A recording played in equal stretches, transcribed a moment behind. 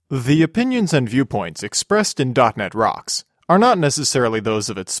The opinions and viewpoints expressed in .NET Rocks are not necessarily those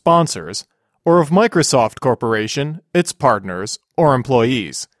of its sponsors, or of Microsoft Corporation, its partners, or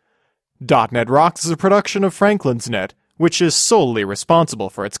employees. .NET Rocks is a production of Franklin's Net, which is solely responsible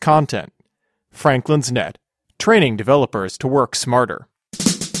for its content. Franklin's Net, training developers to work smarter.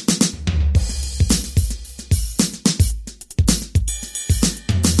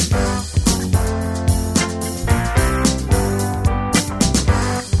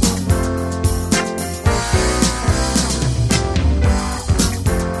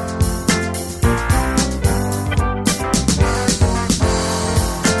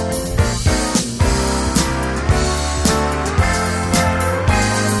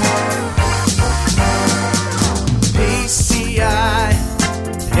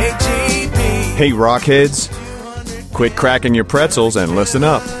 Hey, Rockheads! Quit cracking your pretzels and listen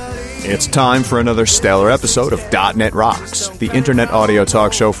up. It's time for another stellar episode of .NET Rocks, the internet audio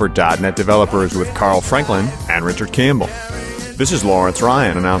talk show for .NET developers with Carl Franklin and Richard Campbell. This is Lawrence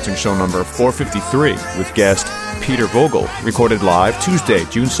Ryan announcing show number 453 with guest Peter Vogel, recorded live Tuesday,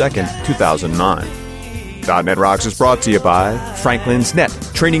 June 2nd, 2009. .NET Rocks is brought to you by Franklin's Net,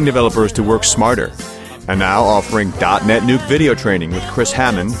 training developers to work smarter. And now offering .NET Nuke video training with Chris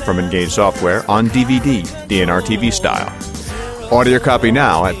Hammond from Engage Software on DVD, DNR TV style. Order your copy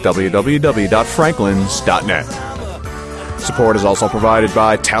now at www.franklins.net. Support is also provided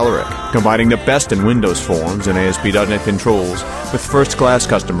by Telerik, combining the best in Windows forms and ASP.NET controls with first-class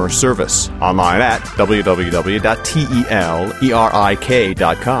customer service. Online at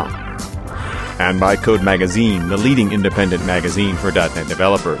www.telerik.com. And by Code Magazine, the leading independent magazine for .NET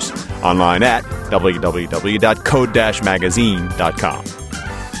developers. Online at www.code-magazine.com.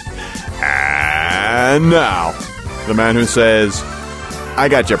 And now, the man who says, I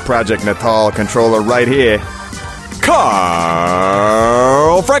got your Project Natal controller right here,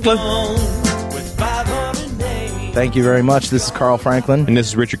 Carl Franklin. Thank you very much. This is Carl Franklin. And this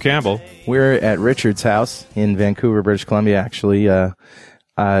is Richard Campbell. We're at Richard's house in Vancouver, British Columbia, actually.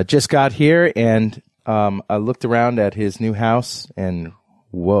 Just got here, and I looked around at his new house, and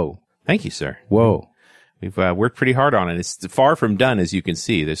whoa. Thank you, sir. Whoa. We've worked pretty hard on it. It's far from done, as you can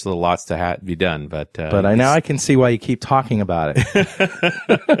see. There's still lots to be done. But now I can see why you keep talking about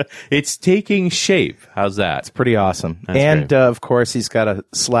it. It's taking shape. How's that? It's pretty awesome. That's and, great. of course, he's got a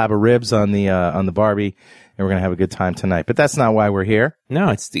slab of ribs on the Barbie, and we're going to have a good time tonight. But that's not why we're here. No,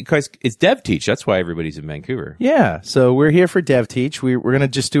 it's because it's Dev Teach. That's why everybody's in Vancouver. Yeah, so we're here for Dev Teach. We're going to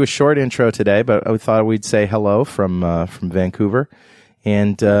just do a short intro today, but I thought we'd say hello from Vancouver.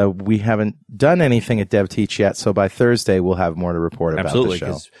 And we haven't done anything at Dev Teach yet, so by Thursday we'll have more to report about Absolutely, the show.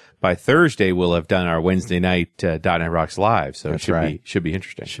 because by Thursday we'll have done our Wednesday night .NET Rocks Live, so That's it right. should be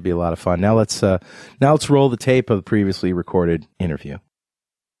interesting. Should be a lot of fun. Now let's roll the tape of the previously recorded interview.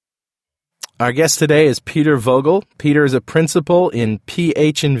 Our guest today is Peter Vogel. Peter is a principal in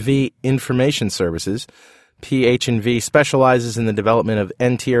PH&V Information Services. PH&V specializes in the development of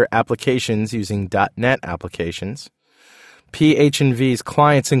N-tier applications using .NET applications. PH&V's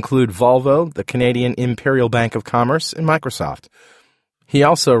clients include Volvo, the Canadian Imperial Bank of Commerce, and Microsoft. He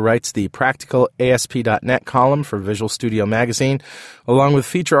also writes the Practical ASP.NET column for Visual Studio Magazine, along with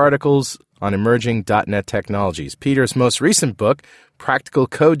feature articles on emerging .NET technologies. Peter's most recent book, Practical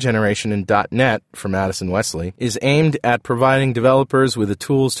Code Generation in .NET from Addison Wesley, is aimed at providing developers with the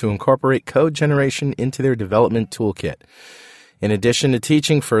tools to incorporate code generation into their development toolkit. In addition to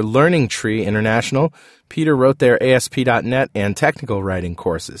teaching for Learning Tree International, Peter wrote their ASP.NET and technical writing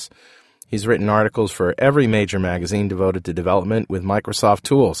courses. He's written articles for every major magazine devoted to development with Microsoft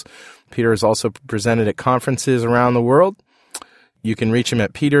tools. Peter has also presented at conferences around the world. You can reach him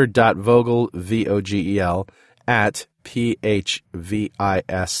at peter.vogel, V-O-G-E-L, at phvis.com.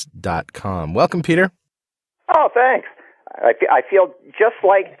 Welcome, Peter. Oh, thanks. I feel just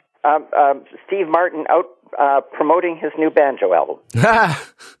like Steve Martin out promoting his new banjo album.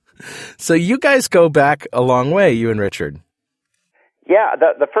 So you guys go back a long way, you and Richard. Yeah,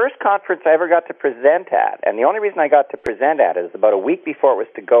 the first conference I ever got to present at, and the only reason I got to present at is about a week before it was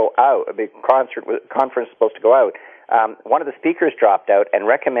to go out, a big conference was supposed to go out, one of the speakers dropped out and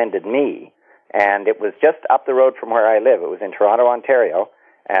recommended me, and it was just up the road from where I live. It was in Toronto, Ontario.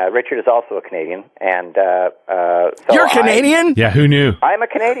 Richard is also a Canadian, and so You're Canadian? Yeah, who knew? I'm a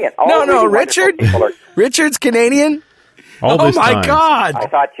Canadian. No, Richard. Richard's Canadian. All oh this my time. God! I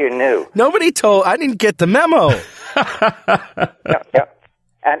thought you knew. Nobody told. I didn't get the memo. Yeah.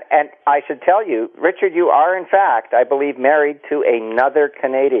 And I should tell you, Richard, you are in fact, I believe, married to another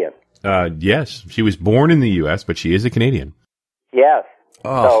Canadian. Yes, she was born in the U.S., but she is a Canadian. Yes.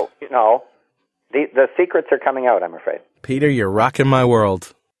 Oh. So, the secrets are coming out, I'm afraid. Peter, you're rocking my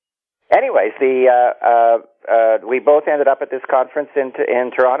world. anyways, we both ended up at this conference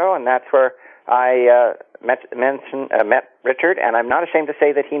in Toronto, and that's where I met Richard, and I'm not ashamed to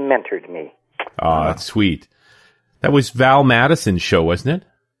say that he mentored me. Oh, that's sweet. That was Val Madison's show, wasn't it?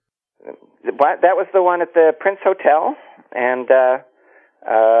 That was the one at the Prince Hotel, and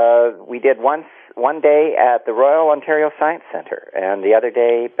we did one day at the Royal Ontario Science Centre, and the other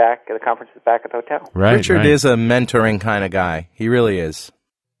day the conference is back at the hotel. Right. Richard is a mentoring kind of guy. He really is.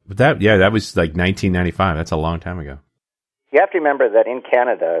 But that was like 1995. That's a long time ago. You have to remember that in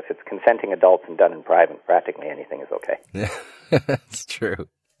Canada, if it's consenting adults and done in private, practically anything is okay. Yeah, that's true.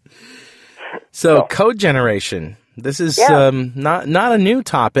 So code generation. This is not a new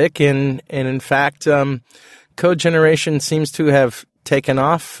topic, and in fact, code generation seems to have taken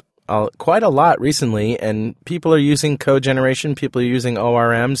off quite a lot recently, and people are using code generation. People are using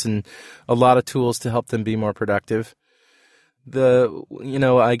ORMs and a lot of tools to help them be more productive.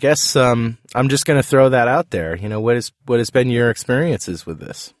 I guess I'm just going to throw that out there. What has been your experiences with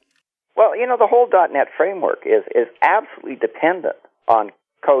this? Well, the whole .NET framework is absolutely dependent on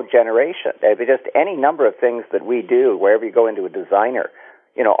code generation. Just any number of things that we do wherever you go into a designer,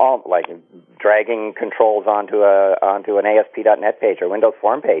 all like dragging controls onto an ASP.NET page or Windows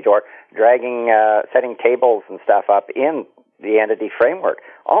Form page, or dragging, setting tables and stuff up in the entity framework.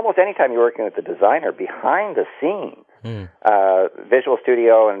 Almost any time you're working with the designer, behind the scenes, Visual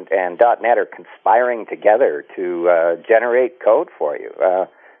Studio and .NET are conspiring together to generate code for you.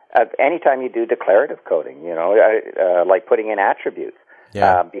 Anytime you do declarative coding, like putting in attributes,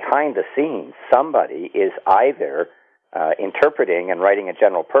 behind the scenes, somebody is either interpreting and writing a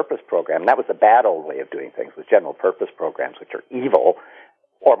general purpose program. And that was the bad old way of doing things, with general purpose programs, which are evil,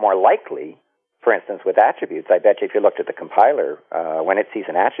 or more likely, for instance, with attributes. I bet you if you looked at the compiler, when it sees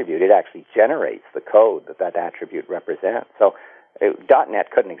an attribute, it actually generates the code that attribute represents. So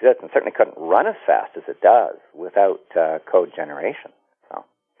 .NET couldn't exist, and certainly couldn't run as fast as it does without code generation. So,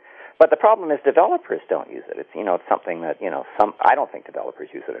 but the problem is developers don't use it. It's it's something that I don't think developers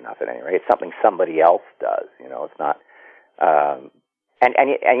use it enough at any rate. It's something somebody else does. It's not. The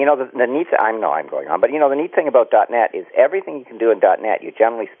neat. I know I'm going on, but the neat thing about .NET is everything you can do in .NET, you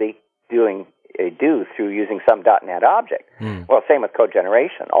generally speak do through using some .NET object. Well, same with code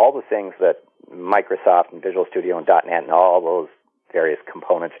generation. All the things that Microsoft and Visual Studio and .NET and all those various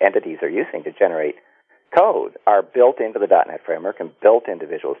components, entities are using to generate code are built into the .NET framework and built into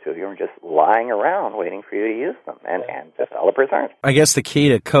Visual Studio and just lying around waiting for you to use them, and developers aren't. I guess the key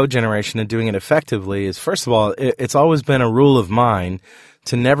to code generation and doing it effectively is, first of all, it's always been a rule of mine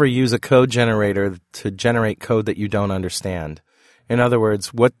to never use a code generator to generate code that you don't understand. In other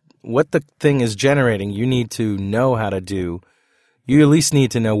words, what the thing is generating, you need to know how to do. You at least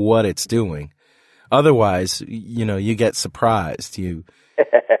need to know what it's doing. Otherwise, you get surprised. You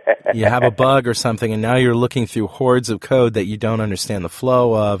have a bug or something, and now you're looking through hordes of code that you don't understand the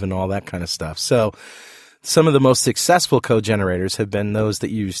flow of and all that kind of stuff. So some of the most successful code generators have been those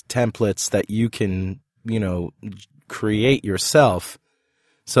that use templates that you can, create yourself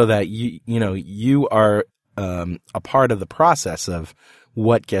so that you are a part of the process of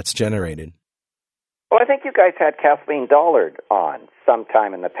what gets generated. Well, I think you guys had Kathleen Dollard on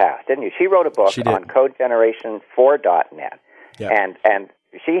sometime in the past, didn't you? She wrote a book on code generation for .NET, and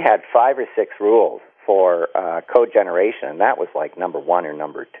she had 5 or 6 rules for code generation, and that was like number 1 or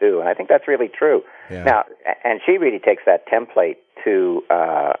number 2, and I think that's really true. Yeah. Now, and she really takes that template to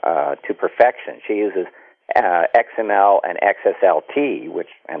perfection. She uses XML and XSLT,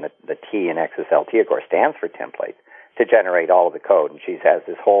 and the T in XSLT, of course, stands for templates, to generate all of the code. And she's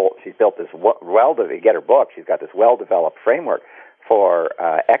built this you get her book, she's got this well-developed framework for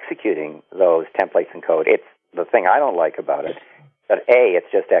executing those templates and code. It's the thing I don't like about it, but it's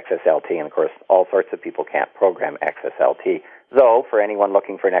just XSLT, and of course, all sorts of people can't program XSLT. Though, for anyone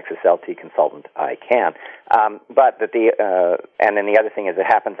looking for an XSLT consultant, I can. And then the other thing is it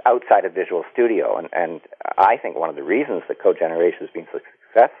happens outside of Visual Studio, and I think one of the reasons that code generation has been so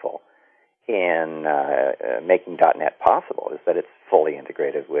successful in making .NET possible is that it's fully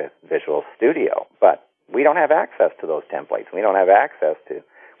integrated with Visual Studio. But we don't have access to those templates. We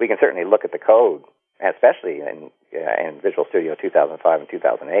can certainly look at the code, especially in Visual Studio 2005 and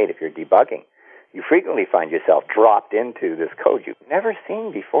 2008, if you're debugging. You frequently find yourself dropped into this code you've never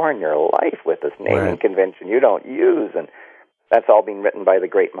seen before in your life with this naming convention you don't use, and that's all been written by the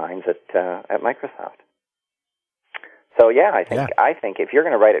great minds at Microsoft. So I think if you're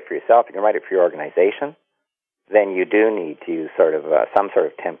going to write it for yourself, you can write it for your organization, then you do need to use sort of some sort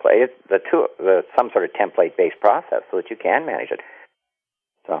of template, some sort of template-based process so that you can manage it.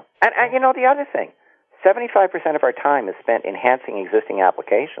 So, and the other thing, 75% of our time is spent enhancing existing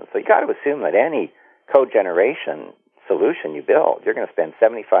applications. So you got to assume that any code generation solution you build, you're going to spend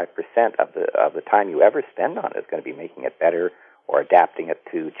 75% of the time you ever spend on it is going to be making it better or adapting it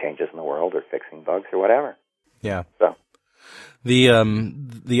to changes in the world or fixing bugs or whatever. Yeah. So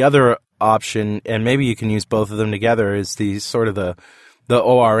the other option, and maybe you can use both of them together, is the sort of the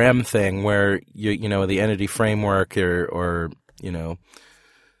ORM thing where you know the entity framework or you know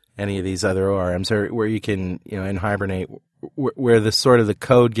any of these other ORMs, or where you can in Hibernate where the sort of the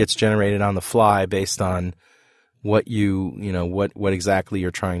code gets generated on the fly based on what what exactly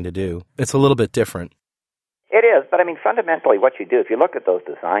you're trying to do. It's a little bit different. It is, but I mean fundamentally what you do, if you look at those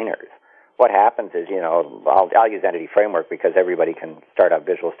designers, what happens is, I'll use Entity Framework because everybody can start up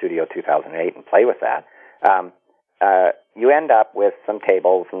Visual Studio 2008 and play with that. You end up with some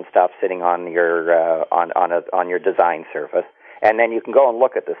tables and stuff sitting on your on your design surface, and then you can go and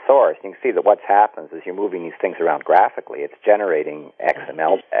look at the source. You can see that what's happens is you're moving these things around graphically. It's generating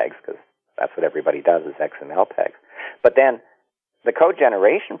XML tags because that's what everybody does is XML tags. But then the code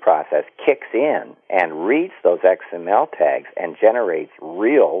generation process kicks in and reads those XML tags and generates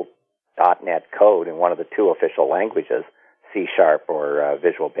real .NET code in one of the two official languages, C# or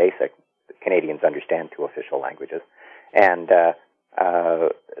Visual Basic. Canadians understand two official languages. And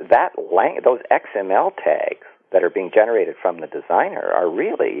those XML tags that are being generated from the designer are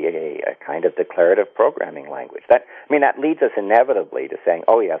really a kind of declarative programming language. That leads us inevitably to saying,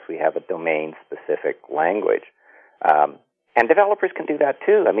 oh, yes, we have a domain-specific language. And developers can do that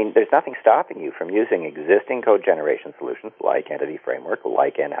too. I mean, there's nothing stopping you from using existing code generation solutions like Entity Framework,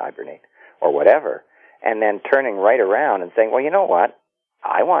 like Hibernate, or whatever, and then turning right around and saying, well, you know what?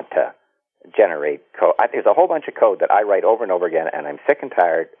 I want to generate code. There's a whole bunch of code that I write over and over again, and I'm sick and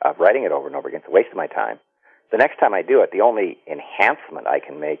tired of writing it over and over again. It's a waste of my time. The next time I do it, the only enhancement I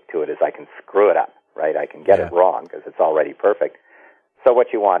can make to it is I can screw it up, right? I can get it wrong because it's already perfect. So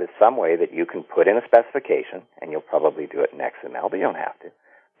what you want is some way that you can put in a specification, and you'll probably do it in XML, but you don't have to.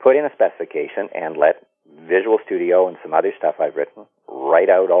 Put in a specification and let Visual Studio and some other stuff I've written write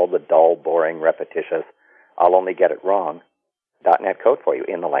out all the dull, boring, repetitious, I'll only get it wrong, .NET code for you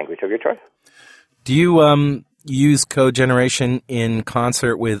in the language of your choice. Do you use code generation in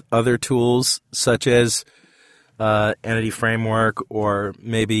concert with other tools such as Entity Framework or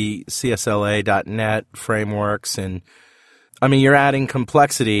maybe CSLA.NET frameworks? And I mean, you're adding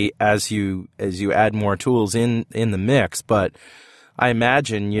complexity as you add more tools in the mix, but I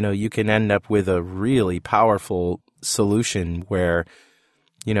imagine you can end up with a really powerful solution where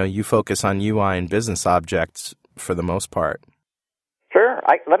you focus on UI and business objects for the most part. Sure.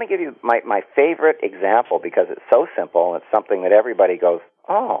 Let me give you my favorite example because it's so simple and it's something that everybody goes,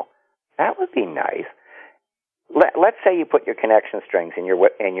 oh, that would be nice. Let's say you put your connection strings in your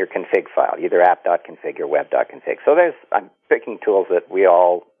config file, either app.config or web.config. So I'm picking tools that we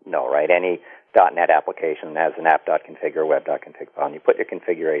all know, right? Any .NET application has an app.config or web.config file, and you put your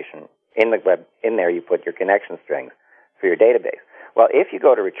configuration in the web. In there, you put your connection strings for your database. Well, if you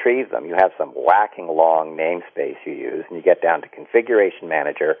go to retrieve them, you have some whacking long namespace you use, and you get down to Configuration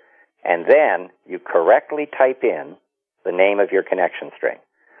Manager, and then you correctly type in the name of your connection string.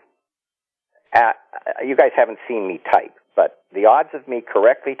 You guys haven't seen me type, but the odds of me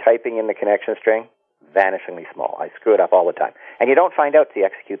correctly typing in the connection string, vanishingly small. I screw it up all the time. And you don't find out till you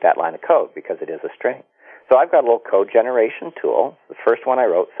execute that line of code because it is a string. So I've got a little code generation tool, the first one I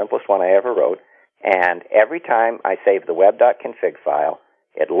wrote, simplest one I ever wrote, and every time I save the web.config file,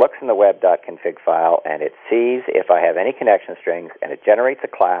 it looks in the web.config file and it sees if I have any connection strings and it generates a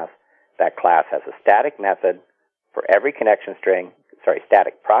class. That class has a static method for every connection string,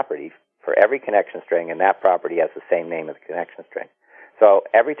 static property for every connection string, and that property has the same name as the connection string. So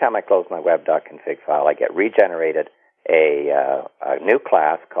every time I close my web.config file, I get regenerated a new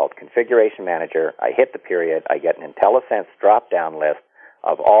class called Configuration Manager. I hit the period. I get an IntelliSense drop-down list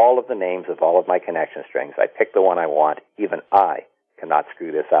of all of the names of all of my connection strings. I pick the one I want. Even I cannot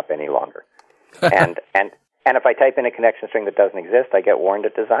screw this up any longer. And if I type in a connection string that doesn't exist, I get warned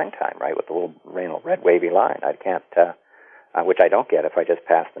at design time, right, with the little red wavy line. I can't, which I don't get if I just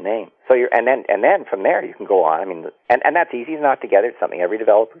pass the name. So and then from there you can go on. I mean, and that's easy to knock together. It's something every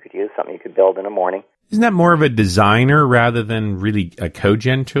developer could use. Something you could build in a morning. Isn't that more of a designer rather than really a code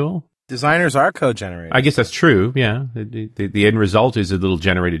gen tool? Designers are code generators. I guess that's true, yeah. The end result is a little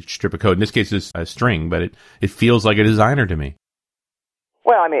generated strip of code. In this case, it's a string, but it feels like a designer to me.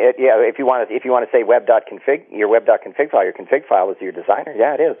 Well, I mean, if you want to say web.config, your web.config file, your config file is your designer.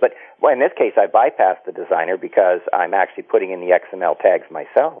 Yeah, it is. But in this case, I bypassed the designer because I'm actually putting in the XML tags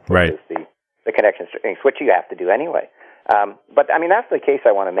myself, which right. is the connection strings, which you have to do anyway. But I mean, that's the case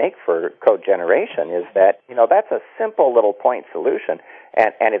I want to make for code generation, is that, that's a simple little point solution,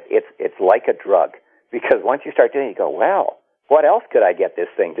 and it's like a drug, because once you start doing it, you go, well, what else could I get this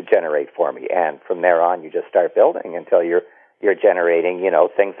thing to generate for me? And from there on, you just start building until you're generating,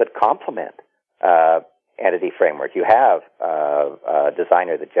 things that complement entity framework. You have a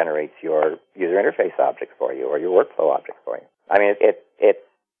designer that generates your user interface objects for you or your workflow objects for you. I mean,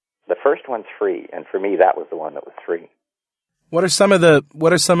 the first one's free, and for me, that was the one that was free. What are some of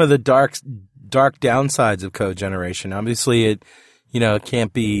the dark downsides of code generation? Obviously, it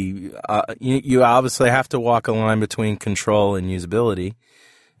can't be. You obviously have to walk a line between control and usability,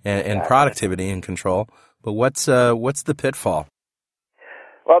 and productivity and control. But what's the pitfall?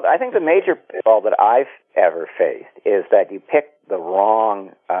 Well, I think the major pitfall that I've ever faced is that you pick the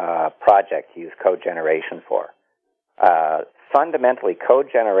wrong project to use code generation for. Fundamentally, code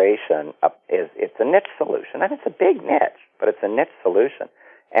generation it's a niche solution, and it's a big niche, but it's a niche solution.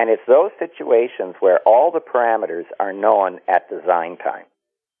 And it's those situations where all the parameters are known at design time.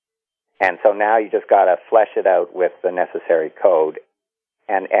 And so now you just got to flesh it out with the necessary code.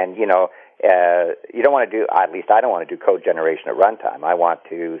 And you don't want to do, at least I don't want to do code generation at runtime. I want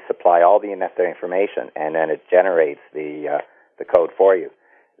to supply all the necessary information, and then it generates the code for you.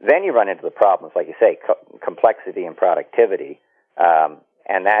 Then you run into the problems, like you say, complexity and productivity,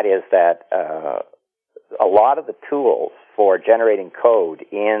 and that is that a lot of the tools for generating code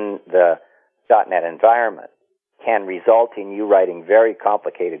in the .NET environment can result in you writing very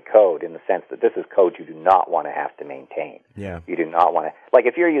complicated code, in the sense that this is code you do not want to have to maintain. Yeah. You do not want to, like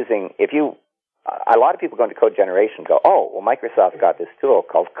a lot of people go into code generation and go, oh, well, Microsoft's got this tool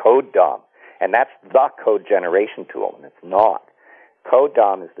called CodeDOM, and that's the code generation tool, and it's not.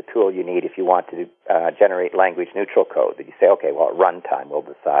 CodeDOM is the tool you need if you want to generate language-neutral code, that you say, okay, well, at runtime we'll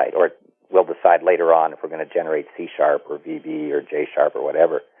decide, or we'll decide later on if we're going to generate C# or VB or J# or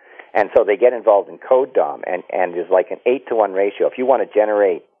whatever. And so they get involved in CodeDOM, and there's like an 8-to-1 ratio. If you want to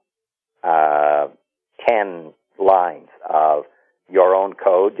generate 10 lines of your own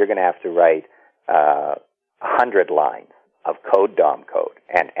code, you're going to have to write 100 lines of CodeDOM code.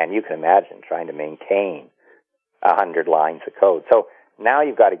 And you can imagine trying to maintain 100 lines of code. So now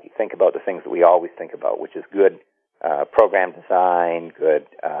you've got to think about the things that we always think about, which is good program design, good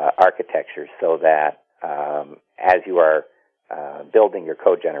architecture, so that as you are building your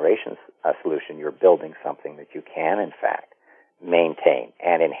code generation solution, you're building something that you can, in fact, maintain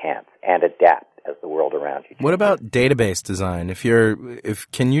and enhance and adapt as the world around you changes. What about database design?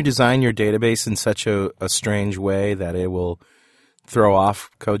 Can you design your database in such a strange way that it will throw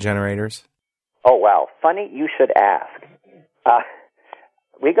off code generators? Oh, wow. Funny you should ask.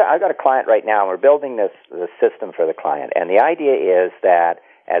 I've got a client right now, and we're building this system for the client. And the idea is that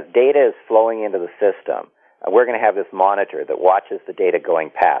as data is flowing into the system, we're going to have this monitor that watches the data going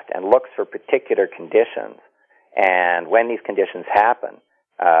past and looks for particular conditions. And when these conditions happen,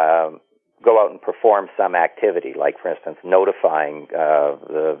 go out and perform some activity, like, for instance, notifying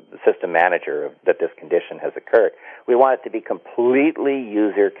the system manager that this condition has occurred. We want it to be completely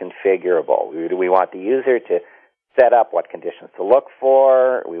user configurable. We want the user to set up what conditions to look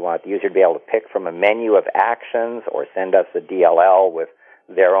for. We want the user to be able to pick from a menu of actions or send us a DLL with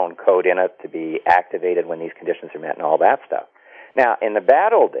their own code in it to be activated when these conditions are met and all that stuff. Now, in the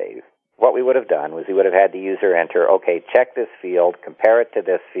bad old days, what we would have done was we would have had the user enter, okay, check this field, compare it to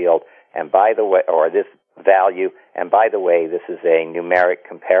this field, and by the way, or this value, and by the way, this is a numeric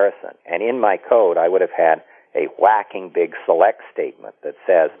comparison. And in my code, I would have had a whacking big select statement that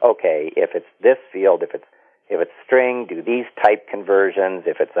says, okay, if it's this field, if it's string, do these type conversions.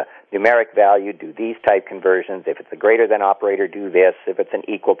 If it's a numeric value, do these type conversions. If it's a greater than operator, do this. If it's an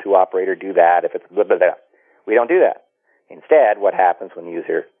equal to operator, do that. If it's blah, blah, blah. We don't do that. Instead, what happens when the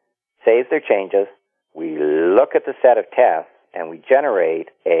user saves their changes, we look at the set of tests, and we generate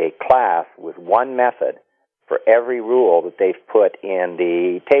a class with one method for every rule that they've put in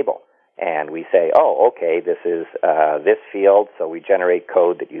the table. And we say, oh, okay, this is this field, so we generate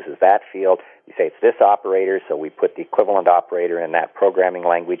code that uses that field. We say it's this operator, so we put the equivalent operator in that programming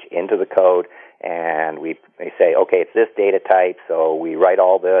language into the code. And we say, okay, it's this data type, so we write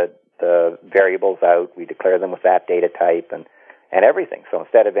all the variables out. We declare them with that data type and everything. So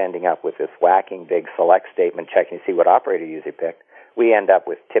instead of ending up with this whacking big select statement checking to see what operator user picked, we end up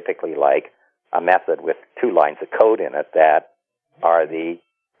with typically like a method with 2 lines of code in it that are the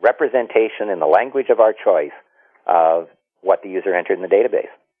representation in the language of our choice of what the user entered in the database.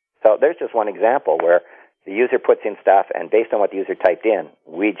 So there's just one example where the user puts in stuff, and based on what the user typed in,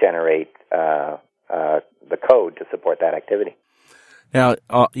 we generate the code to support that activity. Now,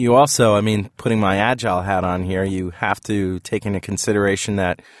 you also, putting my Agile hat on here, you have to take into consideration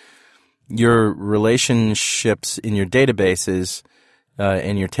that your relationships in your databases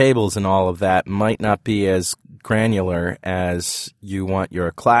and your tables and all of that might not be as granular as you want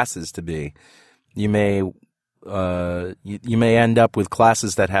your classes to be. You may you may end up with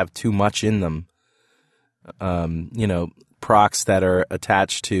classes that have too much in them. Procs that are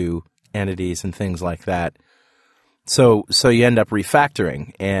attached to entities and things like that. So you end up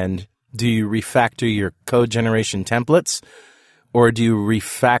refactoring. And do you refactor your code generation templates, or do you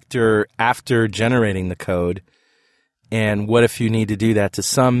refactor after generating the code? And what if you need to do that to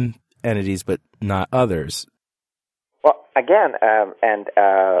some entities but not others? Well, again,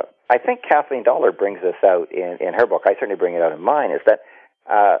 I think Kathleen Dollar brings this out in her book. I certainly bring it out in mine, is that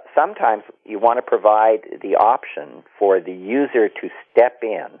sometimes you want to provide the option for the user to step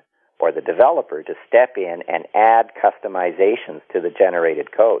in, or the developer to step in and add customizations to the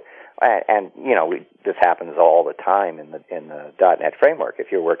generated code. And this happens all the time in the .NET framework. If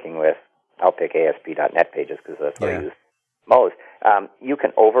you're working with, I'll pick ASP.NET Pages because that's what I use most. You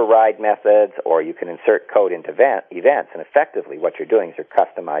can override methods, or you can insert code into events, and effectively what you're doing is you're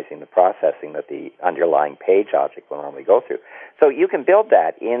customizing the processing that the underlying page object will normally go through. So you can build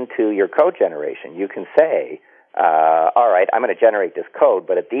that into your code generation. You can say, all right, I'm going to generate this code,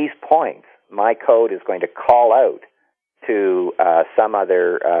 but at these points, my code is going to call out to some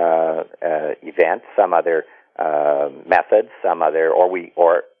other event, some other method, some other,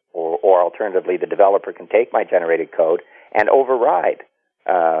 or alternatively, the developer can take my generated code and override.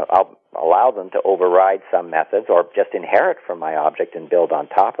 I'll allow them to override some methods, or just inherit from my object and build on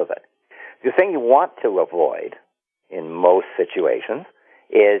top of it. The thing you want to avoid in most situations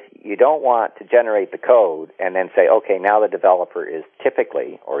is you don't want to generate the code and then say, okay, now the developer is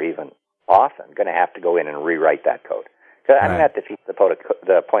typically, or even often, going to have to go in and rewrite that code. Because that defeats the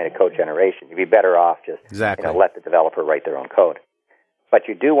point of code generation. You'd be better off just let the developer write their own code. But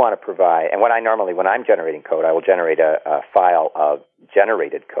you do want to provide, and when I'm generating code, I will generate a file of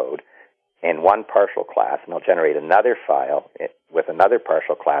generated code in one partial class, and I'll generate another file with another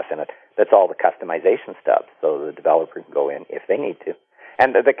partial class in it. That's all the customization stuff, so the developer can go in if they need to.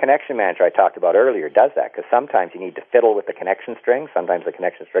 And the connection manager I talked about earlier does that, because sometimes you need to fiddle with the connection string. Sometimes the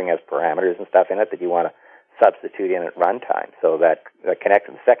connection string has parameters and stuff in it that you want to substitute in at runtime. So that the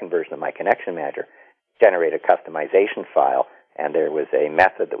second version of my connection manager generated a customization file, and there was a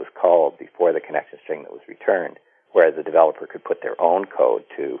method that was called before the connection string that was returned, where the developer could put their own code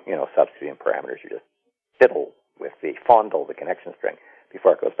to, substitute in parameters. You just fiddle with fondle the connection string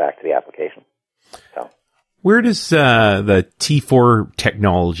before it goes back to the application. So, where does the T4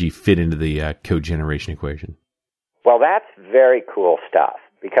 technology fit into the code generation equation? Well, that's very cool stuff,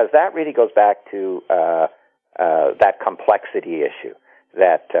 because that really goes back to that complexity issue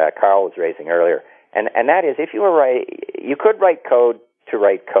that Carl was raising earlier. And that is, if you could write code to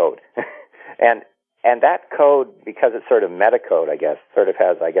write code. and that code, because it's sort of metacode, I guess, sort of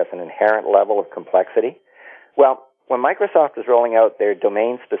has, an inherent level of complexity. Well, when Microsoft was rolling out their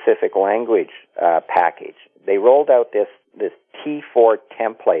domain-specific language package, they rolled out this T4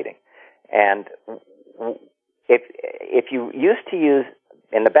 templating. And if you used to use,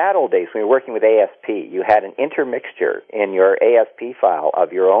 in the bad old days when you were working with ASP, you had an intermixture in your ASP file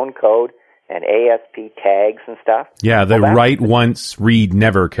of your own code and ASP tags and stuff. Yeah, the write once, read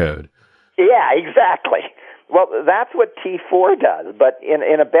never code. Yeah, exactly. Well, that's what T4 does, but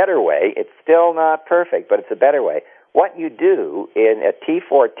in a better way. It's still not perfect, but it's a better way. What you do in a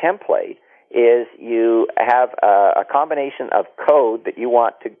T4 template is you have a combination of code that you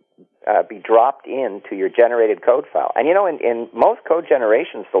want to be dropped into your generated code file. And, in most code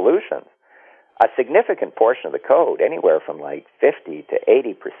generation solutions, a significant portion of the code, anywhere from 50 to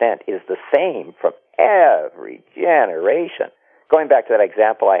 80%, is the same from every generation. Going back to that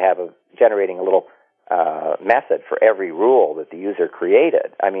example I have of generating a little method for every rule that the user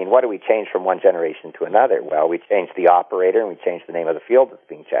created. What do we change from one generation to another? Well, we changed the operator and we changed the name of the field that's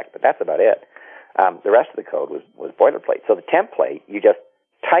being checked, but that's about it. The rest of the code was boilerplate. So the template, you just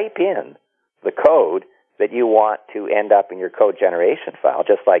type in the code that you want to end up in your code generation file,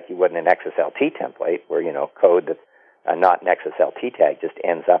 just like you would in an XSLT template, where, code that's not an XSLT tag just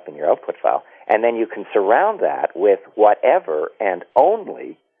ends up in your output file. And then you can surround that with whatever and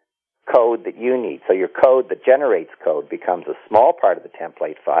only code that you need. So your code that generates code becomes a small part of the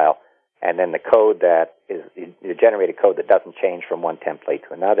template file, and then the code that is the generated code that doesn't change from one template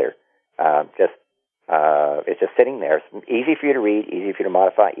to another, it's just sitting there. It's easy for you to read, easy for you to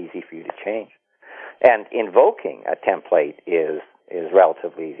modify, easy for you to change. And invoking a template is is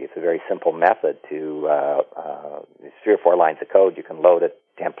relatively easy. It's a very simple method to 3 or 4 lines of code. You can load a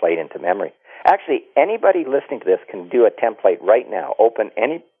template into memory. Actually, anybody listening to this can do a template right now. Open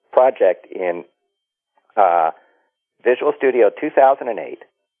any project in Visual Studio 2008,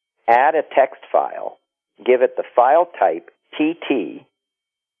 add a text file, give it the file type TT,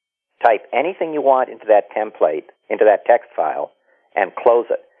 type anything you want into that template, into that text file, and close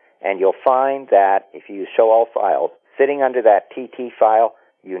it. And you'll find that if you show all files, sitting under that TT file,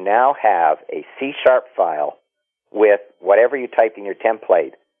 you now have a C# file with whatever you typed in your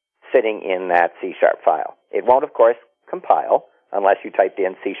template sitting in that C# file. It won't, of course, compile unless you typed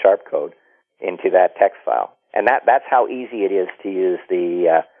in C# code into that text file. And that's how easy it is to use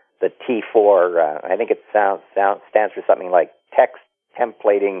the T4. I think it stands for something like Text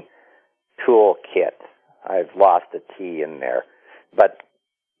Templating Toolkit. I've lost a T in there, but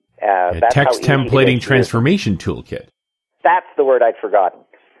that's Text Templating Transformation Toolkit. That's the word I'd forgotten.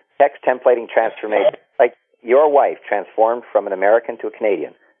 Text Templating Transformation. Like your wife transformed from an American to a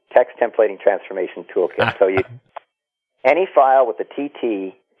Canadian. Text Templating Transformation Toolkit. So any file with the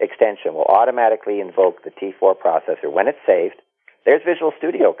TT extension will automatically invoke the T4 processor when it's saved. There's Visual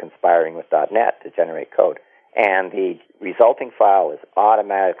Studio conspiring with .NET to generate code. And the resulting file is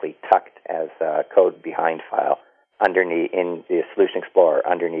automatically tucked as a code behind file underneath in the Solution Explorer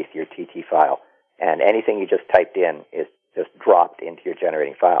underneath your TT file. And anything you just typed in is just dropped into your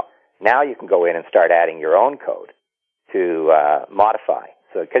generating file. Now you can go in and start adding your own code to modify.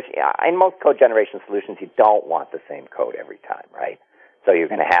 So, because in most code generation solutions, you don't want the same code every time, right? So you're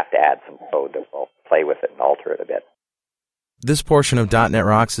going to have to add some code that will play with it and alter it a bit. This portion of .NET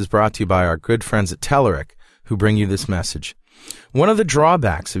Rocks is brought to you by our good friends at Telerik, who bring you this message. One of the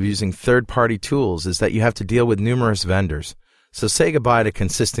drawbacks of using third-party tools is that you have to deal with numerous vendors, so say goodbye to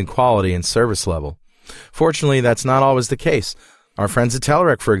consistent quality and service level. Fortunately, that's not always the case. Our friends at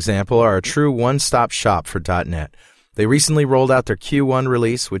Telerik, for example, are a true one-stop shop for .NET. They recently rolled out their Q1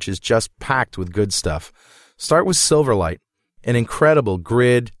 release, which is just packed with good stuff. Start with Silverlight, an incredible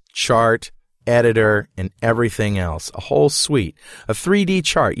grid, chart, editor, and everything else. A whole suite. A 3D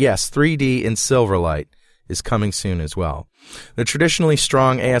chart, yes, 3D in Silverlight, is coming soon as well. The traditionally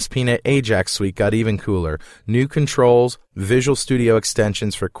strong ASP.NET Ajax suite got even cooler. New controls, Visual Studio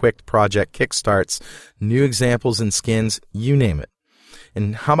extensions for quick project kickstarts, new examples and skins, you name it.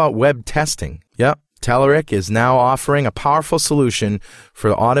 And how about web testing? Yep. Telerik is now offering a powerful solution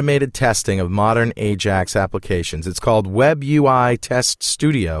for automated testing of modern Ajax applications. It's called Web UI Test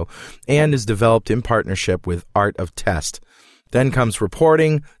Studio and is developed in partnership with Art of Test. Then comes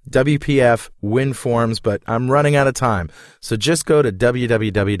reporting, WPF, WinForms, but I'm running out of time. So just go to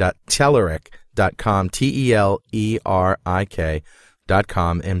www.telerik.com,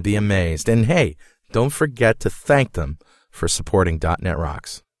 TELERIK.com, and be amazed. And hey, don't forget to thank them for supporting .NET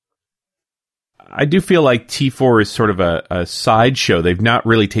Rocks. I do feel like T4 is sort of a sideshow. They've not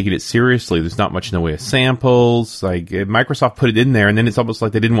really taken it seriously. There's not much in the way of samples. Like Microsoft put it in there, and then it's almost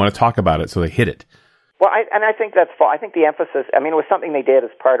like they didn't want to talk about it, so they hid it. Well, I think that's I think the emphasis, I mean, it was something they did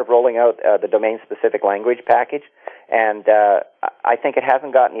as part of rolling out the domain-specific language package, and I think it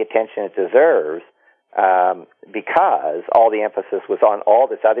hasn't gotten the attention it deserves because all the emphasis was on all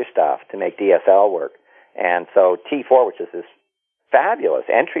this other stuff to make DSL work. And so T4, which is this fabulous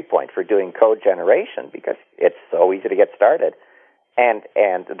entry point for doing code generation because it's so easy to get started. And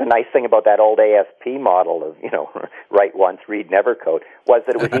the nice thing about that old ASP model of, write once, read never code was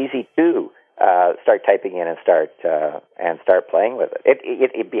that it was easy to start typing in and start playing with it.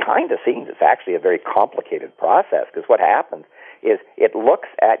 It behind the scenes, it's actually a very complicated process because what happens is it looks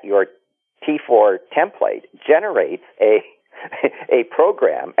at your T4 template, generates a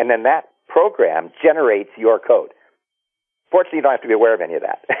program, and then that program generates your code. Fortunately, you don't have to be aware of any of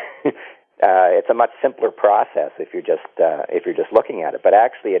that. It's a much simpler process if you're just looking at it. But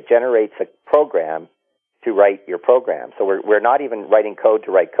actually, it generates a program to write your program. So we're not even writing code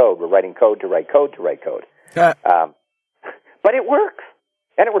to write code. We're writing code to write code to write code. But it works,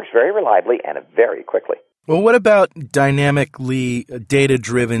 and it works very reliably and very quickly. Well, what about dynamically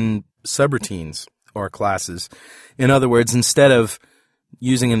data-driven subroutines or classes? In other words, instead of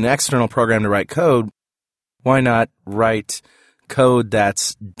using an external program to write code, why not write code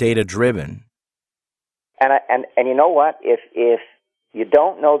that's data-driven? And you know what? If you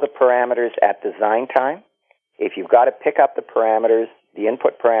don't know the parameters at design time, if you've got to pick up the parameters, the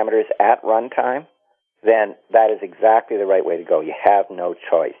input parameters at runtime, then that is exactly the right way to go. You have no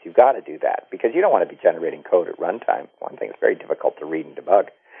choice. You've got to do that because you don't want to be generating code at runtime. One thing, it's very difficult to read and debug.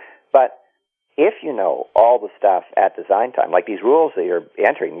 But if you know all the stuff at design time, like these rules that you're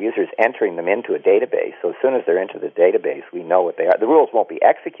entering, the user's entering them into a database, so as soon as they're into the database, we know what they are. The rules won't be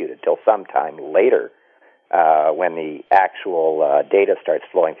executed till sometime later when the actual data starts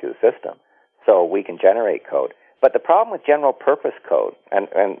flowing through the system, so we can generate code. But the problem with general-purpose code,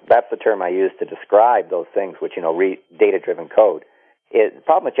 and that's the term I use to describe those things which, data-driven code, the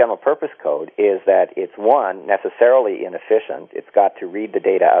problem with general-purpose code is that it's, one, necessarily inefficient. It's got to read the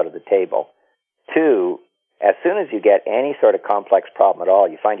data out of the table. Two, as soon as you get any sort of complex problem at all,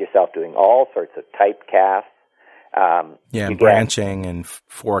 you find yourself doing all sorts of typecasts. And branching and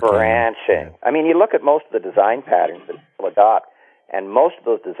forking. Branching. I mean, you look at most of the design patterns that people adopt, and most of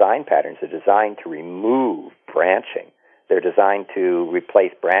those design patterns are designed to remove branching. They're designed to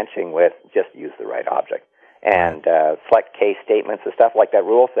replace branching with just use the right object. And select case statements and stuff like that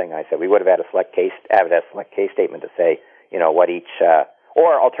rule thing I said, we would have had a select case statement to say, what each,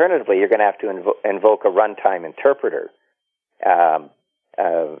 or alternatively, you're going to have to invoke a runtime interpreter.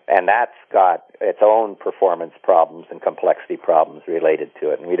 And that's got its own performance problems and complexity problems related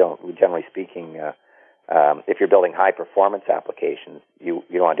to it. And we generally speaking, if you're building high performance applications, you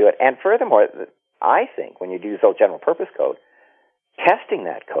don't want to do it. And furthermore, I think when you do so general purpose code, testing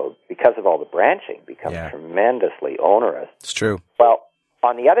that code, because of all the branching, becomes tremendously onerous. It's true. Well,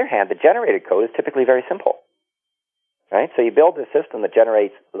 on the other hand, the generated code is typically very simple, right? So you build a system that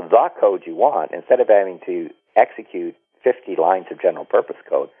generates the code you want. Instead of having to execute 50 lines of general-purpose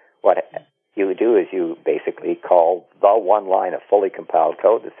code, what you do is you basically call the one line of fully compiled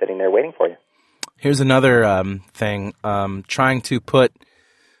code that's sitting there waiting for you. Here's another thing. Trying to put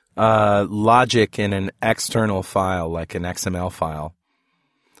logic in an external file, like an XML file,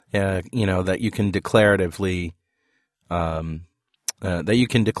 that you can declaratively,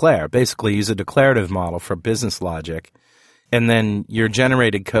 basically use a declarative model for business logic, and then your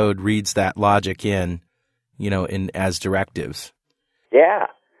generated code reads that logic in as directives. Yeah,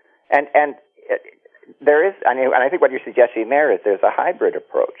 and there is, and I think what you're suggesting there is there's a hybrid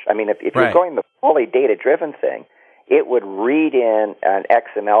approach. I mean, if you're going the fully data-driven thing, it would read in an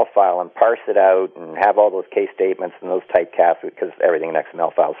XML file and parse it out and have all those case statements and those typecasts, because everything in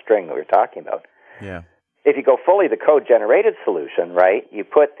XML file is string that we were talking about. Yeah. If you go fully the code-generated solution, right, you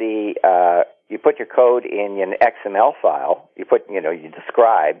put your code in an XML file, you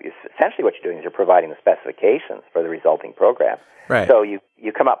describe, essentially what you're doing is you're providing the specifications for the resulting program. Right. So you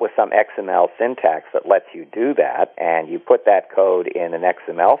come up with some XML syntax that lets you do that, and you put that code in an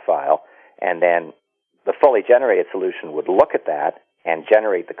XML file, and then the fully generated solution would look at that and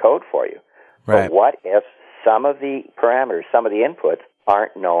generate the code for you. Right. But what if some of the parameters, some of the inputs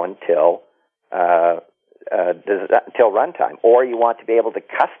aren't known till runtime, or you want to be able to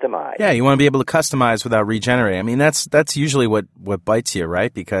customize? Yeah, you want to be able to customize without regenerating. I mean, that's usually what bites you,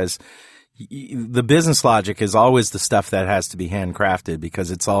 right? Because the business logic is always the stuff that has to be handcrafted,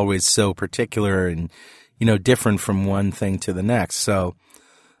 because it's always so particular and different from one thing to the next. So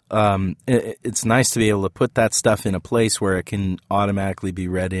it's nice to be able to put that stuff in a place where it can automatically be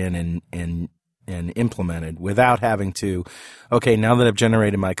read in and implemented without having to, okay, now that I've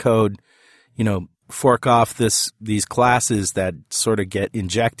generated my code, fork off these classes that sort of get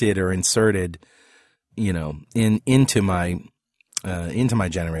injected or inserted, into my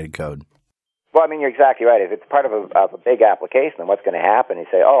generated code. Well, I mean, you're exactly right. If it's part of a big application, then what's going to happen? You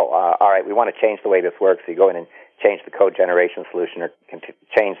say, all right, we want to change the way this works. So you go in and change the code generation solution, or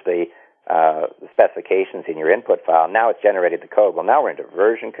change the specifications in your input file. Now it's generated the code. Well, now we're into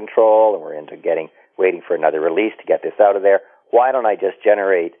version control, and we're into waiting for another release to get this out of there. Why don't I just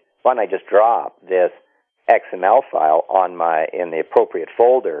drop this XML file in the appropriate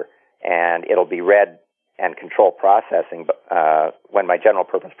folder, and it'll be read and control processing when my general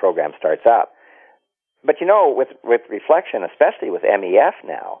purpose program starts up. But with reflection, especially with MEF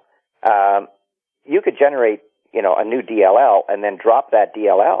now, you could generate a new DLL and then drop that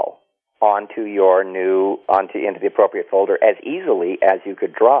DLL into the appropriate folder as easily as you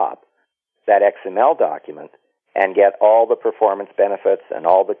could drop that XML document and get all the performance benefits and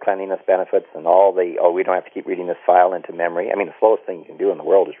all the cleanliness benefits and all the, we don't have to keep reading this file into memory. I mean, the slowest thing you can do in the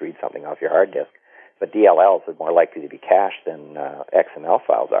world is read something off your hard disk, but DLLs are more likely to be cached than XML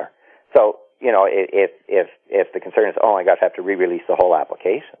files are. So, if the concern is, oh my gosh, I have to re-release the whole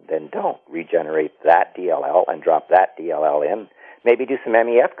application, then don't regenerate that DLL and drop that DLL in. Maybe do some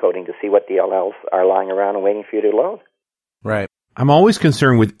MEF coding to see what DLLs are lying around and waiting for you to load. Right. I'm always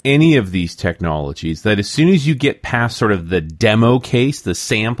concerned with any of these technologies that as soon as you get past sort of the demo case, the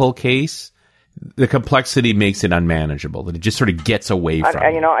sample case, the complexity makes it unmanageable, that it just sort of gets away from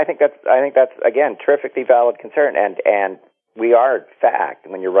it. I think that's again, terrifically valid concern. And we are, in fact,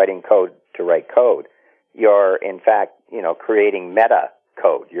 when you're writing code to write code. You're, in fact, creating meta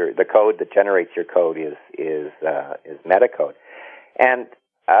code. The code that generates your code is meta code. And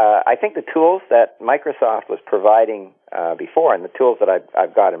I think the tools that Microsoft was providing before, and the tools that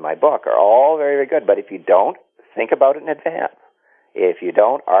I've got in my book, are all very, very good. But if you don't think about it in advance, if you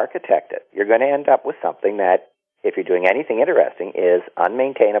don't architect it, you're going to end up with something that, if you're doing anything interesting, is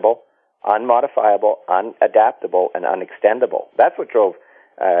unmaintainable, unmodifiable, unadaptable, and unextendable. That's what drove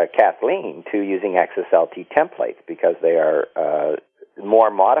Kathleen to using XSLT templates, because they are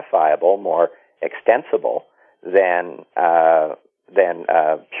more modifiable, more extensible than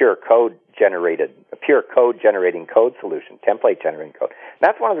pure code generating code solution, template generating code. And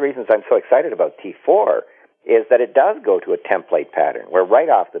that's one of the reasons I'm so excited about T4, is that it does go to a template pattern, where right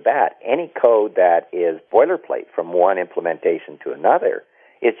off the bat, any code that is boilerplate from one implementation to another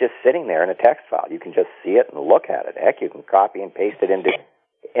is just sitting there in a text file. You can just see it and look at it. Heck, you can copy and paste it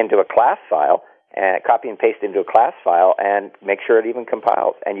into a class file, and make sure it even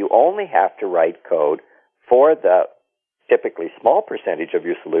compiles. And you only have to write code for the typically small percentage of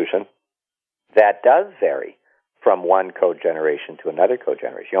your solution that does vary from one code generation to another code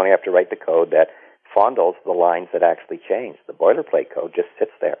generation. You only have to write the code that fondles the lines that actually change. The boilerplate code just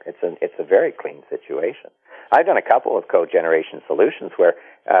sits there. It's a very clean situation. I've done a couple of code generation solutions where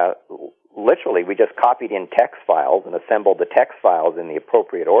literally we just copied in text files and assembled the text files in the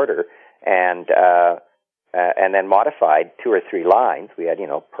appropriate order, and then modified 2 or 3 lines. We had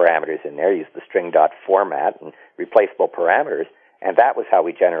parameters in there, used the string.format and replaceable parameters, and that was how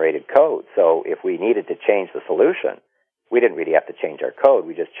we generated code. So if we needed to change the solution, we didn't really have to change our code.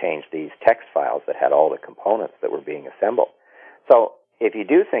 We just changed these text files that had all the components that were being assembled. So if you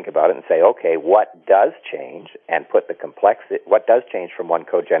do think about it and say, okay, what does change, and put the complexity, what does change from one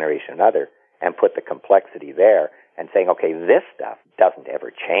code generation to another, and put the complexity there, and saying, okay, this stuff doesn't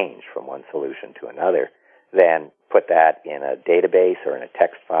ever change from one solution to another, then put that in a database or in a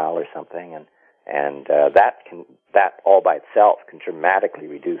text file or something, and that all by itself can dramatically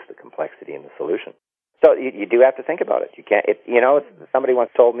reduce the complexity in the solution. So you do have to think about it. You can't. Somebody once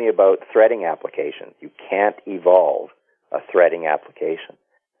told me about threading applications. You can't evolve a threading application,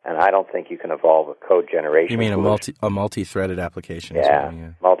 and I don't think you can evolve a code generation. You mean solution. a multi-threaded application? Yeah,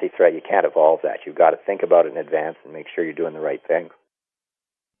 multi-thread. You can't evolve that. You've got to think about it in advance and make sure you're doing the right things.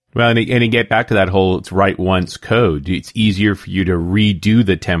 Well, and to get back to that whole it's write once code, it's easier for you to redo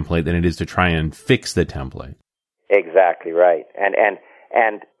the template than it is to try and fix the template. Exactly right.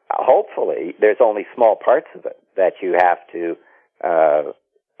 And hopefully there's only small parts of it that you have to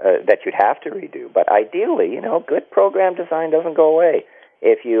that you'd have to redo. But ideally, good program design doesn't go away.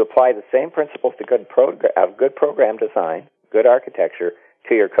 If you apply the same principles to good program design, good architecture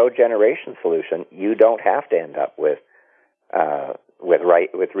to your code generation solution, you don't have to end up with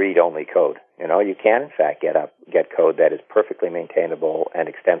read-only code. You can in fact get code that is perfectly maintainable and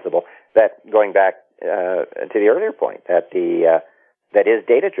extensible. That, going back to the earlier point, that is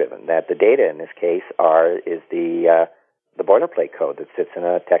data-driven. That the data in this case is the boilerplate code that sits in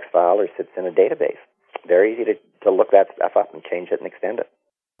a text file or sits in a database. Very easy to look that stuff up and change it and extend it.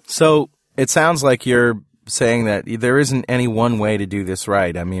 So it sounds like you're saying that there isn't any one way to do this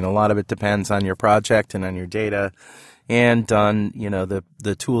right. I mean, a lot of it depends on your project and on your data, and on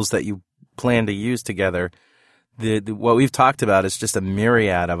the tools that you plan to use together. What we've talked about is just a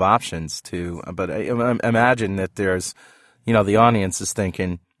myriad of options but I imagine that there's the audience is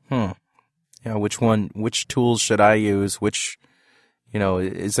thinking, which tools should I use?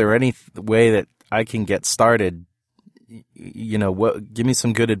 Is there any way that I can get started? Give me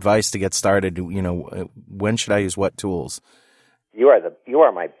some good advice to get started. When should I use what tools? You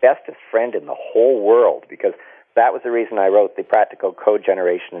are my bestest friend in the whole world, because that was the reason I wrote the Practical Code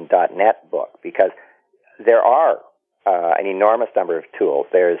Generation in .NET book, because there are an enormous number of tools.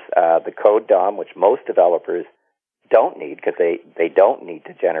 There's the Code DOM, which most developers don't need, because they don't need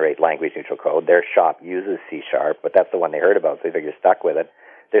to generate language-neutral code. Their shop uses C#, but that's the one they heard about, so they figure you're stuck with it.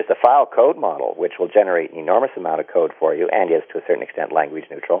 There's the file code model, which will generate an enormous amount of code for you and is, to a certain extent,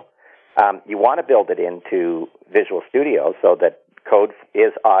 language-neutral. You want to build it into Visual Studio so that code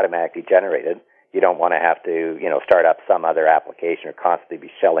is automatically generated. You don't want to have to, start up some other application or constantly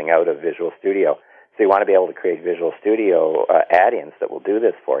be shelling out of Visual Studio. So you want to be able to create Visual Studio add-ins that will do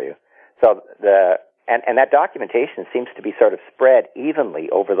this for you. So and that documentation seems to be sort of spread evenly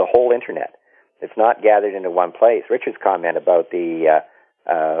over the whole Internet. It's not gathered into one place. Richard's comment about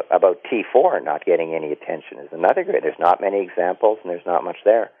about T4 not getting any attention is another great. There's not many examples, and there's not much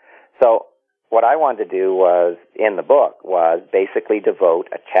there. So what I wanted to do in the book was basically devote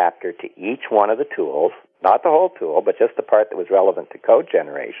a chapter to each one of the tools, not the whole tool, but just the part that was relevant to code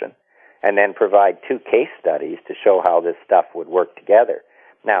generation, and then provide 2 case studies to show how this stuff would work together.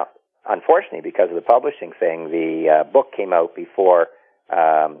 Now, unfortunately, because of the publishing thing, the book came out before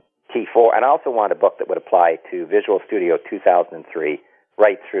T4, and I also wanted a book that would apply to Visual Studio 2003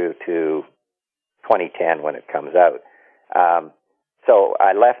 right through to 2010 when it comes out. So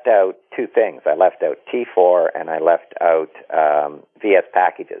I left out 2 things. I left out T4 and I left out VS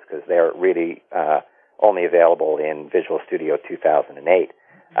packages because they're really only available in Visual Studio 2008,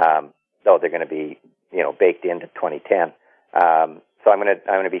 though they're going to be baked into 2010. So I'm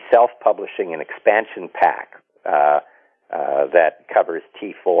going to be self-publishing an expansion pack that covers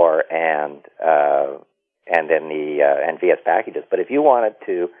T4 and then and VS packages. But if you wanted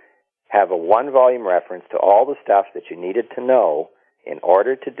to have a 1-volume reference to all the stuff that you needed to know in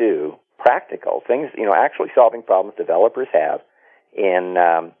order to do practical things, actually solving problems developers have in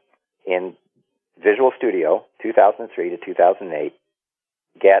Visual Studio 2003 to 2008,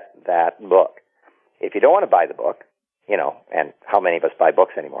 get that book. If you don't want to buy the book, and how many of us buy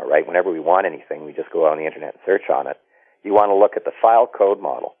books anymore, right? Whenever we want anything, we just go on the internet and search on it. You want to look at the file code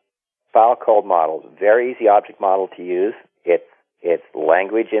model. File code model is a very easy object model to use. It's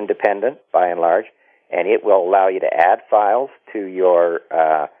language independent by and large, and it will allow you to add files to your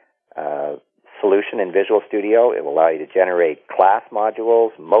solution in Visual Studio. It will allow you to generate class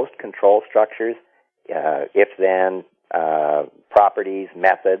modules, most control structures, if-then, properties,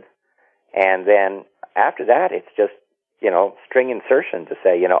 methods, and then after that, it's just string insertion to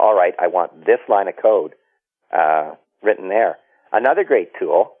say, all right, I want this line of code written there. Another great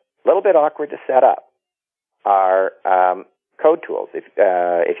tool, a little bit awkward to set up, are code tools.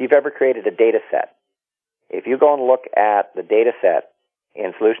 If you've ever created a data set, if you go and look at the data set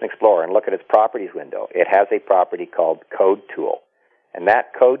in Solution Explorer and look at its properties window, it has a property called Code Tool. And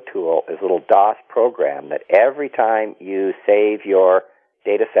that Code Tool is a little DOS program that every time you save your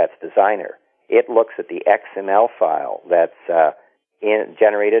data set's designer, it looks at the XML file that's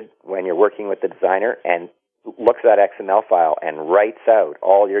generated when you're working with the designer and looks at that XML file and writes out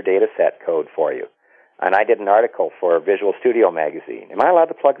all your data set code for you. And I did an article for Visual Studio Magazine. Am I allowed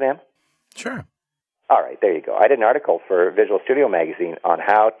to plug them? Sure. All right, there you go. I did an article for Visual Studio Magazine on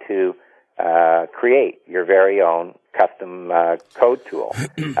how to create your very own custom code tool.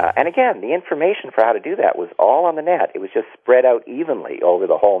 And again, the information for how to do that was all on the net. It was just spread out evenly over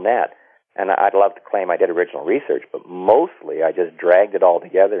the whole net. And I'd love to claim I did original research, but mostly I just dragged it all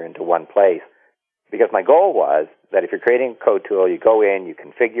together into one place because my goal was that if you're creating a code tool, you go in, you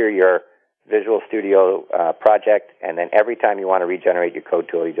configure your Visual Studio project, and then every time you want to regenerate your code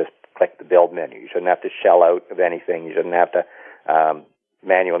tool, you just click the build menu. You shouldn't have to shell out of anything. You shouldn't have to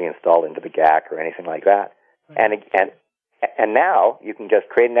manually install into the GAC or anything like that. And now you can just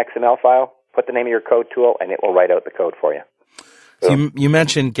create an XML file, put the name of your code tool, and it will write out the code for you. So you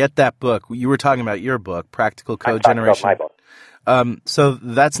mentioned get that book. You were talking about your book, Practical Code Generation. I'm talking about my book. So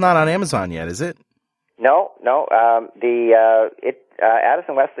that's not on Amazon yet, is it? No.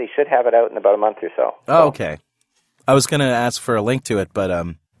 Addison Wesley should have it out in about a month or so. Oh, okay. I was going to ask for a link to it, but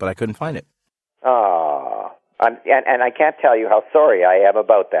I couldn't find it. Oh, and I can't tell you how sorry I am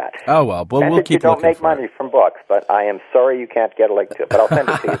about that. Oh well, we'll keep looking. You don't make money from books, but I am sorry you can't get a link to it. But I'll send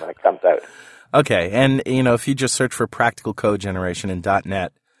it to you when it comes out. Okay, and if you just search for Practical Code Generation in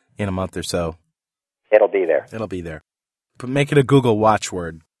 .NET in a month or so, it'll be there. It'll be there. But make it a Google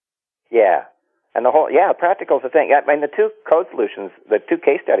watchword. Yeah. And practical is the thing. I mean, the 2 code solutions, the 2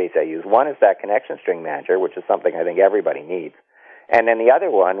 case studies I use, one is that connection string manager, which is something I think everybody needs. And then the other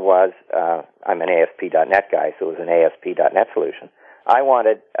one was, I'm an ASP.NET guy, so it was an ASP.NET solution. I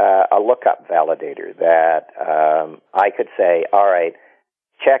wanted a lookup validator that I could say, all right,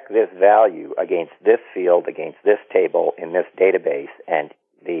 check this value against this field, against this table in this database, and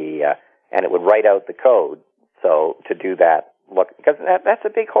it would write out the code. So to do that, because that's a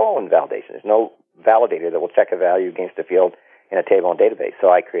big hole in validation. There's no validator that will check a value against a field in a table and database. So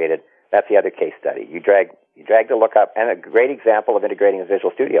I created, that's the other case study. You drag the lookup, and a great example of integrating with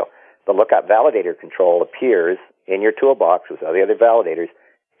Visual Studio. The lookup validator control appears in your toolbox with all the other validators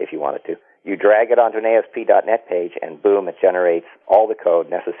if you wanted to. You drag it onto an ASP.NET page, and boom, it generates all the code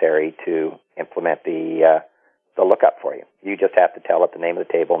necessary to implement the lookup for you. You just have to tell it the name of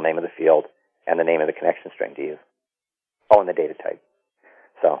the table, name of the field, and the name of the connection string to use. Oh, and the data type.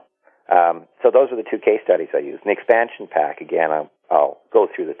 So those are the 2 case studies I use. An expansion pack, again, I'll go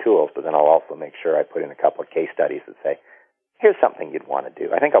through the tools, but then I'll also make sure I put in a couple of case studies that say, here's something you'd want to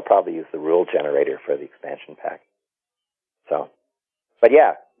do. I think I'll probably use the rule generator for the expansion pack. But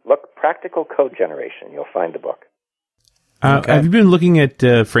yeah, look, Practical Code Generation. You'll find the book. Okay. Have you been looking at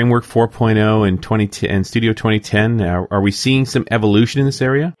Framework 4.0 and Studio 2010? Are we seeing some evolution in this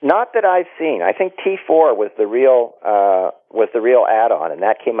area? Not that I've seen. I think T4 was the real add-on, and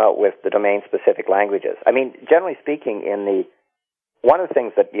that came out with the domain-specific languages. I mean, generally speaking, one of the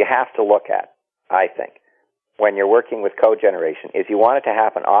things that you have to look at, I think, when you're working with code generation is you want it to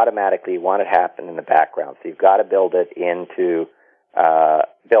happen automatically. You want it to happen in the background. So you've got to build it as a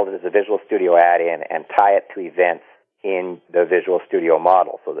Visual Studio add-in and tie it to events in the Visual Studio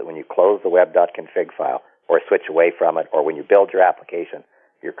model so that when you close the web.config file or switch away from it, or when you build your application,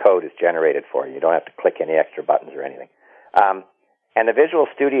 your code is generated for you. You don't have to click any extra buttons or anything. And the Visual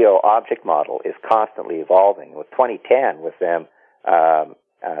Studio object model is constantly evolving. With 2010, with them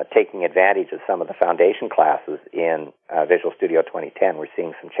taking advantage of some of the foundation classes in Visual Studio 2010, we're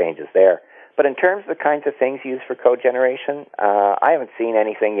seeing some changes there. But in terms of the kinds of things used for code generation, I haven't seen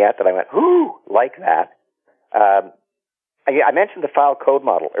anything yet that I went, ooh, like that. I mentioned the file code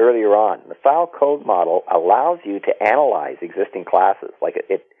model earlier on. The file code model allows you to analyze existing classes. Like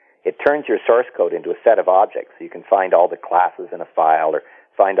it turns your source code into a set of objects, so you can find all the classes in a file or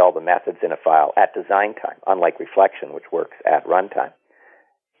find all the methods in a file at design time, unlike Reflection, which works at runtime.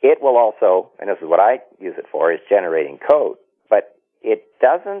 It will also, and this is what I use it for, is generating code. But it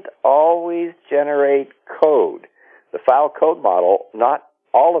doesn't always generate code. The file code model, not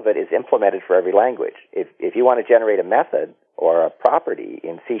all of it is implemented for every language. If you want to generate a method or a property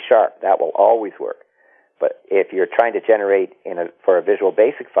in C#, that will always work. But if you're trying to generate for a Visual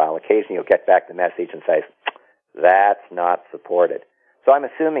Basic file, occasionally you'll get back the message and say, that's not supported. So I'm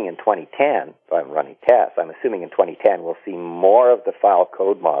assuming in 2010, if I'm running tests, I'm assuming in 2010 we'll see more of the file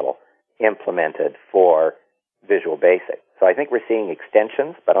code model implemented for Visual Basic. So I think we're seeing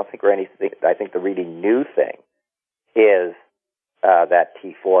extensions, but I think the really new thing is that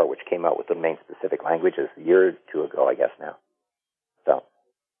T4, which came out with the domain-specific languages a year or two ago, I guess now. So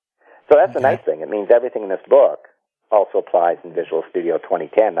that's a nice thing. It means everything in this book also applies in Visual Studio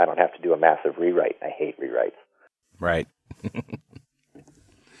 2010. I don't have to do a massive rewrite. I hate rewrites. Right.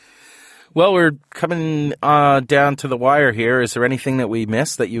 Well, we're coming down to the wire here. Is there anything that we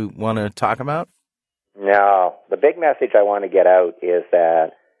missed that you want to talk about? No. The big message I want to get out is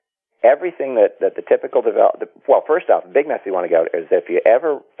that everything that the typical developer... Well, first off, the big message I want to get out is if you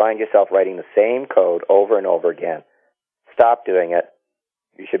ever find yourself writing the same code over and over again, stop doing it.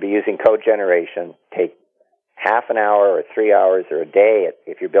 You should be using code generation. Take half an hour or 3 hours or a day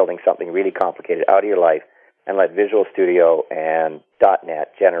if you're building something really complicated out of your life and let Visual Studio and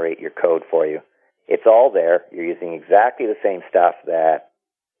 .NET generate your code for you. It's all there. You're using exactly the same stuff that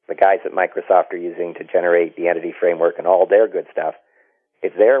the guys at Microsoft are using to generate the Entity Framework and all their good stuff.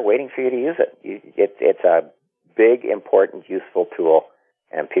 It's there waiting for you to use it. It's a big, important, useful tool,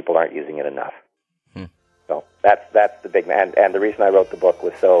 and people aren't using it enough. So that's the big man. And the reason I wrote the book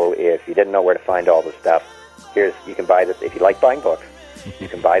was so if you didn't know where to find all the stuff, you can buy this. If you like buying books, you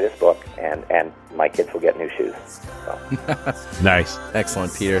can buy this book, and my kids will get new shoes. So. Nice.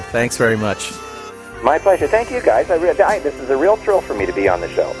 Excellent, Peter. Thanks very much. My pleasure. Thank you, guys. This is a real thrill for me to be on the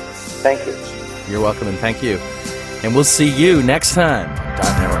show. Thank you. You're welcome, and thank you. And we'll see you next time on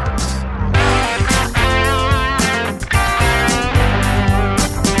 .NET Rocks.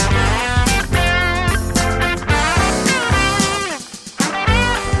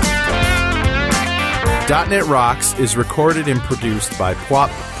 .NET Rocks is recorded and produced by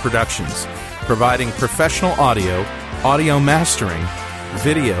PWOP Productions, providing professional audio mastering,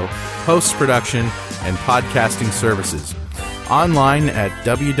 video, post-production, and podcasting services. Online at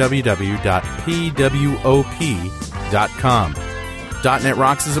www.pwop.com. .NET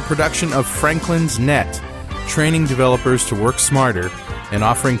Rocks is a production of Franklin's Net, training developers to work smarter and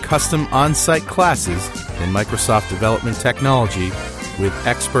offering custom on-site classes in Microsoft development technology with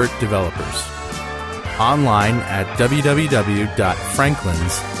expert developers. Online at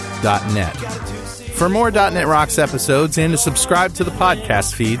www.franklins.net. For more .NET Rocks episodes and to subscribe to the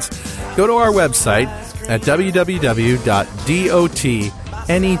podcast feeds, go to our website at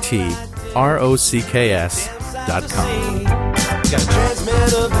www.dotnetrocks.com. Got a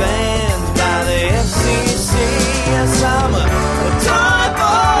transmitter banned by the FCC. Yes, I'm a